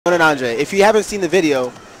and Andre. If you haven't seen the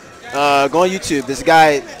video, go on YouTube. There's a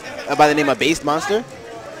guy by the name of Based Monster,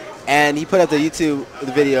 and he put up the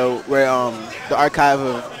video where the archive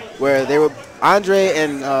of where they were Andre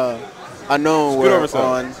and Unknown were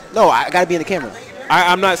on. No, I gotta be in the camera.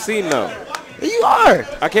 I'm not seeing though. You are.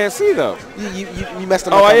 I can't see though. You messed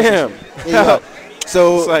up. Oh, I am. Yeah,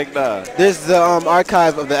 so it's like nah. There's the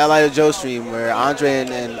archive of the L.I. Joe stream where Andre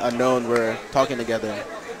and Unknown were talking together.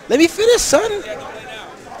 Let me finish, son.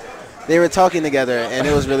 They were talking together, and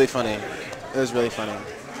it was really funny. It was really funny.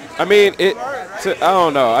 I mean, I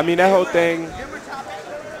don't know. I mean, that whole thing.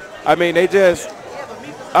 I mean, they just.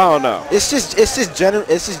 I don't know. It's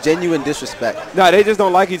just genuine disrespect. No, they just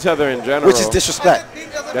don't like each other in general. Which is disrespect.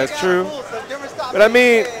 That's true. But I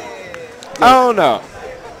mean, I don't know.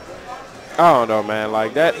 I don't know, man.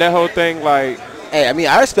 Like that whole thing, like. Hey, I mean,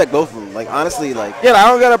 I respect both of them. Like, honestly, like. Yeah, I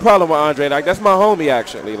don't got a problem with Andre. Like, that's my homie,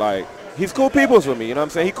 actually. Like, he's cool peoples with me. You know what I'm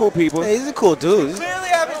saying? He cool peoples. Hey, he's a cool dude. Clearly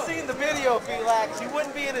haven't seen the video, Felix. He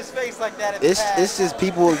wouldn't be in his face like that if it's just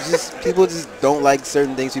people just don't like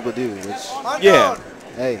certain things people do. Which. Yeah.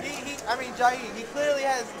 Hey. I mean, Jahi, he clearly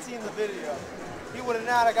hasn't seen the video. He would have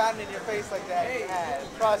not have gotten in your face like that. He had.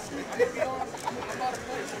 Trust me.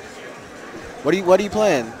 What are you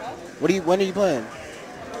playing? When are you playing?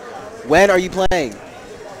 When are you playing?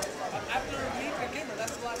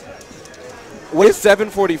 What is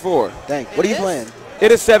 7:44? Dang. What are you playing?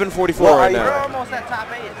 It is 7:44 right now. We're almost at top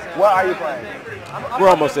 8. So what are you playing? We're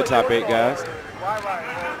almost at top 8, guys.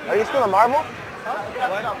 Are you still in Marvel?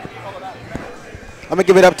 I'm gonna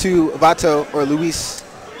give it up to Vato or Luis.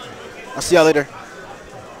 I'll see y'all later.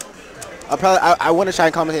 I want to try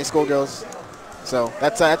and commentate Skullgirls, so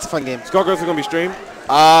that's a fun game. Skullgirls are gonna be streamed?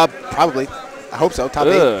 Probably. I hope so. Top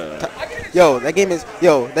 8. Yo, that game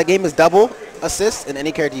is double assist in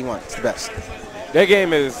any character you want. It's the best. That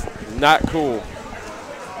game is not cool.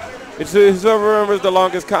 It's whoever remembers the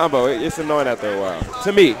longest combo. It's annoying after a while.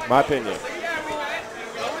 To me, my opinion.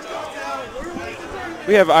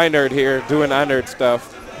 We have iNerd here doing iNerd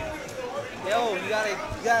stuff. Yo, you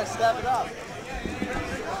gotta step it up.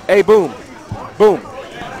 Hey, boom. Boom.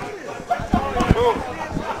 Boom.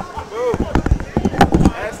 Boom.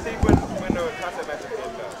 Ask Steve when the concept match is done.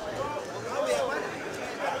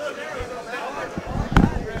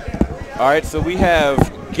 All right, so we have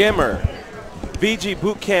GimR,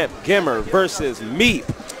 VGBootCamp GimR versus Meep.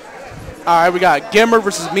 All right, we got GimR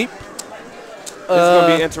versus Meep. This is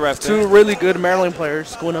going to be interesting. Two really good Maryland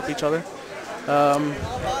players going up each other. I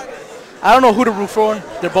don't know who to root for.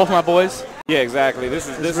 They're both my boys. Yeah, exactly. This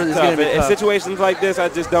is tough. In situations like this, I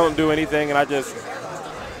just don't do anything, and I just.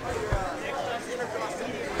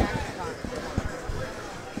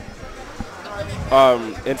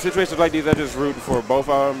 In situations like these, I just root for both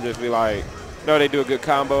of them. Just be like, no, they do a good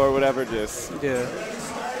combo or whatever. Just yeah.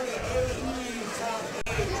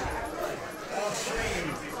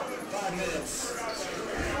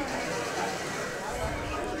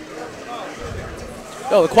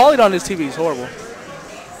 Yo, the quality on this TV is horrible.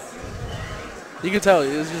 You can tell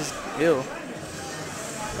it's just ill.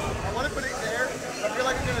 I want to put it there. I feel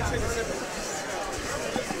like I'm going to take a sip.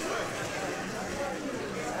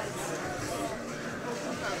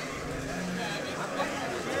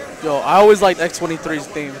 Yo, I always liked X23's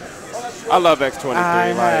theme. I love X23. I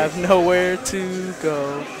have nowhere to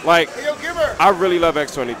go. Like, I really love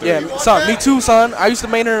X23. Yeah, son, me too, son. I used to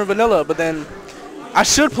main her in vanilla, but then I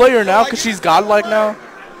should play her now because she's godlike now.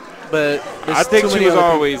 But I think she was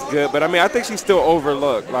always good, but I mean, I think she's still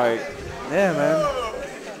overlooked. Like, yeah, man.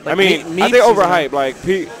 Like I mean, I think overhyped. Like,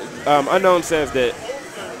 Unknown says that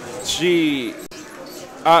he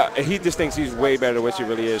just thinks she's way better than what she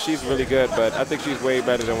really is. She's really good, but I think she's way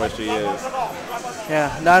better than what she is.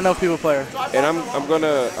 Yeah, not enough people play her. And I'm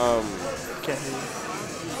gonna can't hear you.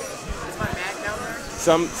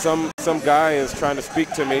 some guy is trying to speak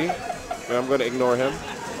to me, and I'm gonna ignore him.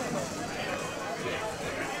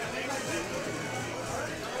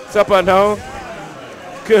 What's up, Unknown?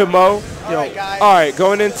 Good, Mo. Yo. All right,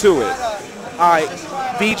 going into it. All right,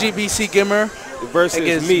 VGBC GimR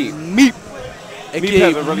versus Meep. Meep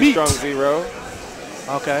has a really strong zero.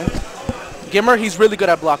 Okay. GimR, he's really good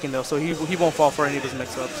at blocking, though, so he won't fall for any of his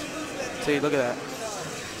mix-ups. See, look at that.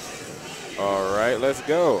 All right, let's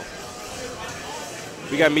go.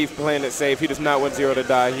 We got Meep playing it safe. He does not want Zero to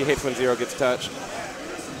die. He hates when Zero gets touched.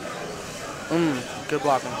 Good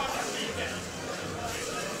blocking.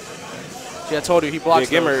 Yeah, I told you, he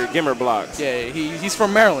blocks. Yeah, GimR blocks. Yeah, he's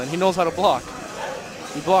from Maryland. He knows how to block.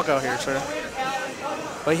 You block out here, sir.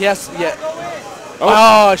 But he has, yeah. Oh,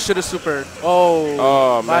 I should have supered.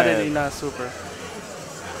 Oh, why did he not super?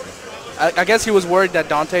 I guess he was worried that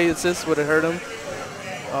Dante assist would have hurt him.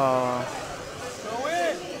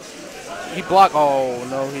 He blocked. Oh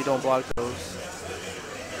no, he don't block those.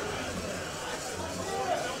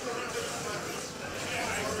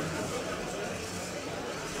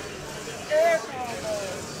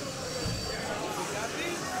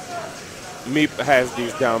 Meep has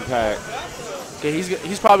these down pat. Okay,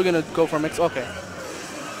 he's probably gonna go for a mix. Okay.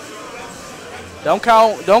 Don't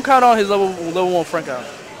count on his level 1 Frank out.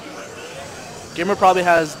 GimR probably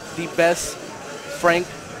has the best Frank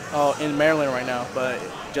in Maryland right now, but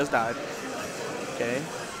just died. Okay.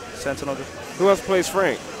 Sentinel. Who else plays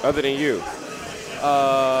Frank other than you?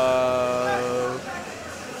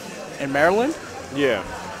 In Maryland? Yeah.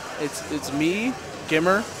 It's me,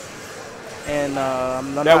 GimR, and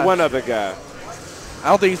that one other guy. I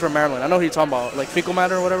don't think he's from Maryland. I know who you're talking about, like Fecal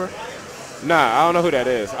Matter or whatever. Nah, I don't know who that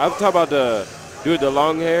is. I'm talking about the dude with the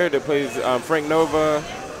long hair that plays Frank Nova.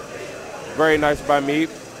 Very nice by Meep.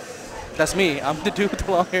 That's me. I'm the dude with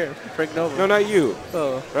the long hair, Frank Nova. No, not you.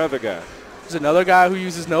 Oh. The other guy. There's another guy who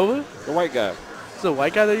uses Nova? The white guy. Is it a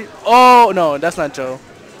white guy that Oh, no, that's not Joe.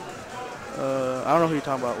 I don't know who you're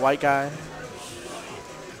talking about. White guy.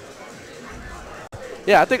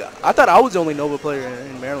 Yeah, I thought I was the only Nova player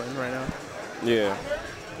in Maryland right now. Yeah.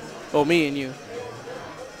 Oh, me and you.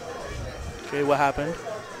 Okay, what happened?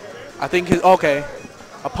 I think okay.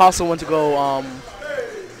 Aposl went to go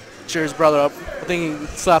cheer his brother up. I think he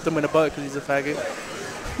slapped him in the butt because he's a faggot.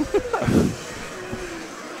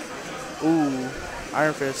 Ooh,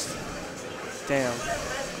 Iron Fist. Damn.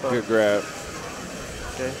 Fuck. Good grab.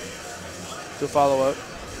 Okay. Good follow up.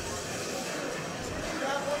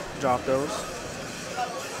 Drop those.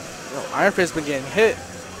 Yo, Iron Fist been getting hit.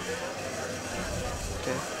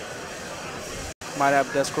 Okay. Might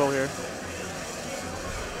have Death Scroll here.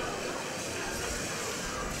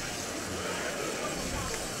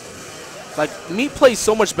 Like, Meep plays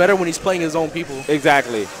so much better when he's playing his own people.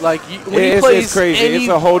 Exactly. Like, when he plays it's crazy. It's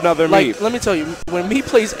a whole nother Meep. Let me tell you, when Meep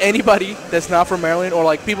plays anybody that's not from Maryland or,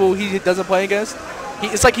 like, people he doesn't play against,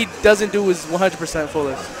 it's like he doesn't do his 100%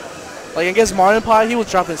 fullest. Like, against Martin Pie, he was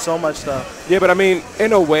dropping so much stuff. Yeah, but I mean,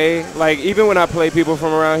 in a way, like, even when I play people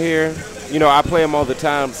from around here, you know, I play them all the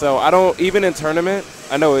time. So I don't, even in tournament,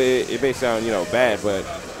 I know it may sound, you know, bad, but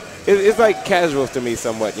it's like casuals to me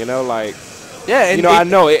somewhat, you know, like. Yeah, and you know, I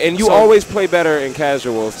know it, and you always play better in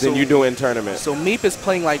casuals than you do in tournament. So Meep is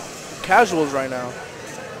playing like casuals right now.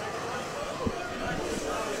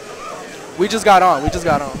 We just got on. We're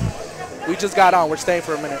staying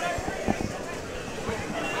for a minute.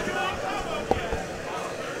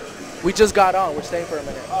 We're staying for a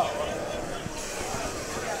minute.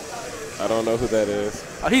 I don't know who that is.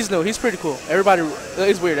 He's new. He's pretty cool. Everybody,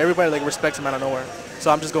 it's weird. Everybody like respects him out of nowhere.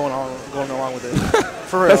 So I'm just going along with it.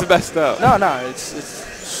 For real. That's messed up. No,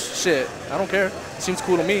 it's shit. I don't care. Seems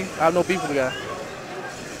cool to me. I have no beef with the guy.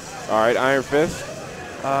 All right, Iron Fist.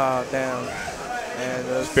 Damn.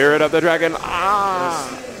 And Spirit of the Dragon.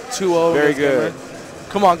 2-0. Very good. GimR.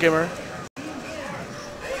 Come on, GimR.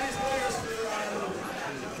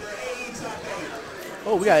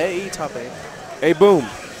 Oh, we got AE top 8. Hey, Boom.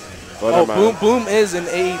 Oh, Boom is an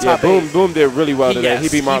AE top 8. Boom did really well today.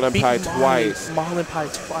 Yes, he beat Marlon Pie twice. Marlon Pie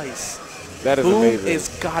twice. That is Boom amazing. is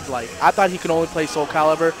godlike. I thought he could only play Soul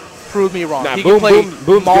Calibur. Prove me wrong. Nah, He can play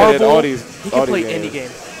Boom's Marvel. good at all these He can play games. any game.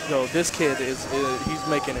 Yo, this kid he's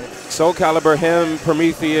making it. Soul Calibur, him,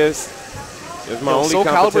 Prometheus is my only Soul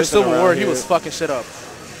Calibur competition Civil around War, here. he was fucking shit up.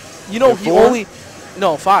 You know, he 4? only...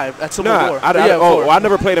 No, 5. That's Civil War. I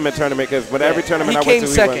never played him in tournament because when every tournament I went to,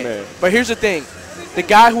 he wasn't there. But here's the thing. The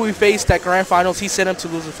guy who we faced at Grand Finals, he sent him to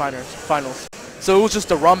lose the finals. So it was just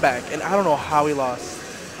a run back, and I don't know how he lost.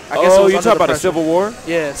 I guess Oh, you talking about the Civil War?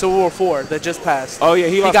 Yeah, Civil War 4 that just passed. Oh, yeah,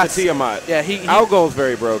 he lost to Tiamat. Yeah, Algo's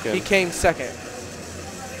very broken. He came second.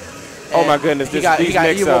 Oh, my goodness. He got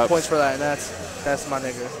mix-ups. points for that, and that's my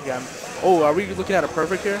nigga. Oh, are we looking at a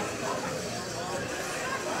perfect here?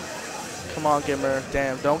 Come on, GimR.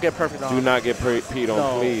 Damn, don't get perfect on. Do not get Pete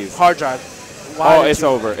on, please. Hard drive. It's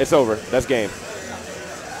over. It's over. That's game.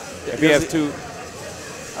 If he has 2,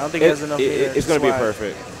 I don't think he has enough. It's going to be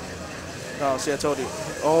perfect. No, see, I told you.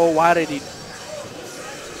 Oh, why did he?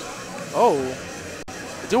 Oh,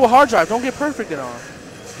 do a hard drive. Don't get perfect on.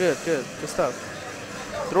 Good stuff.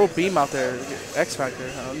 Throw a beam out there. X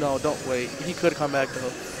Factor. No, don't wait. He could come back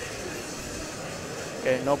though.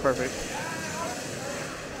 Okay, no perfect.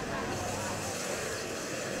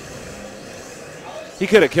 He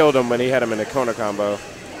could have killed him when he had him in a corner combo.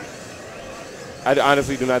 I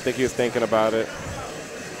honestly do not think he was thinking about it.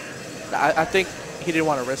 I think he didn't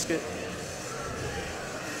want to risk it.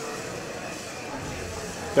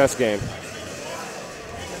 That's game.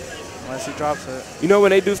 Unless he drops it. You know, when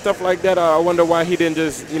they do stuff like that, I wonder why he didn't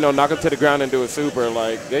just, you know, knock him to the ground and do a super.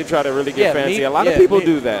 Like, they try to really get fancy. A lot of people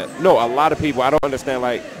do that. No, a lot of people. I don't understand.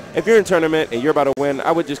 Like, if you're in a tournament and you're about to win,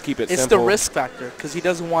 I would just keep it simple. It's the risk factor because he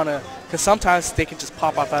doesn't want to. Because sometimes they can just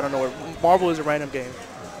pop off out of nowhere. Marvel is a random game.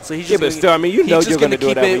 So he's just but still, I mean, you know you're going to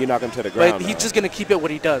do that when you knock him to the ground. But he's just going to keep it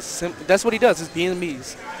what he does. That's what he does, is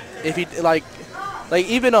Vietnamese. If he, like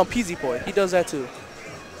even on PZ Boy, he does that too.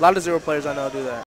 A lot of Zero players I know do that.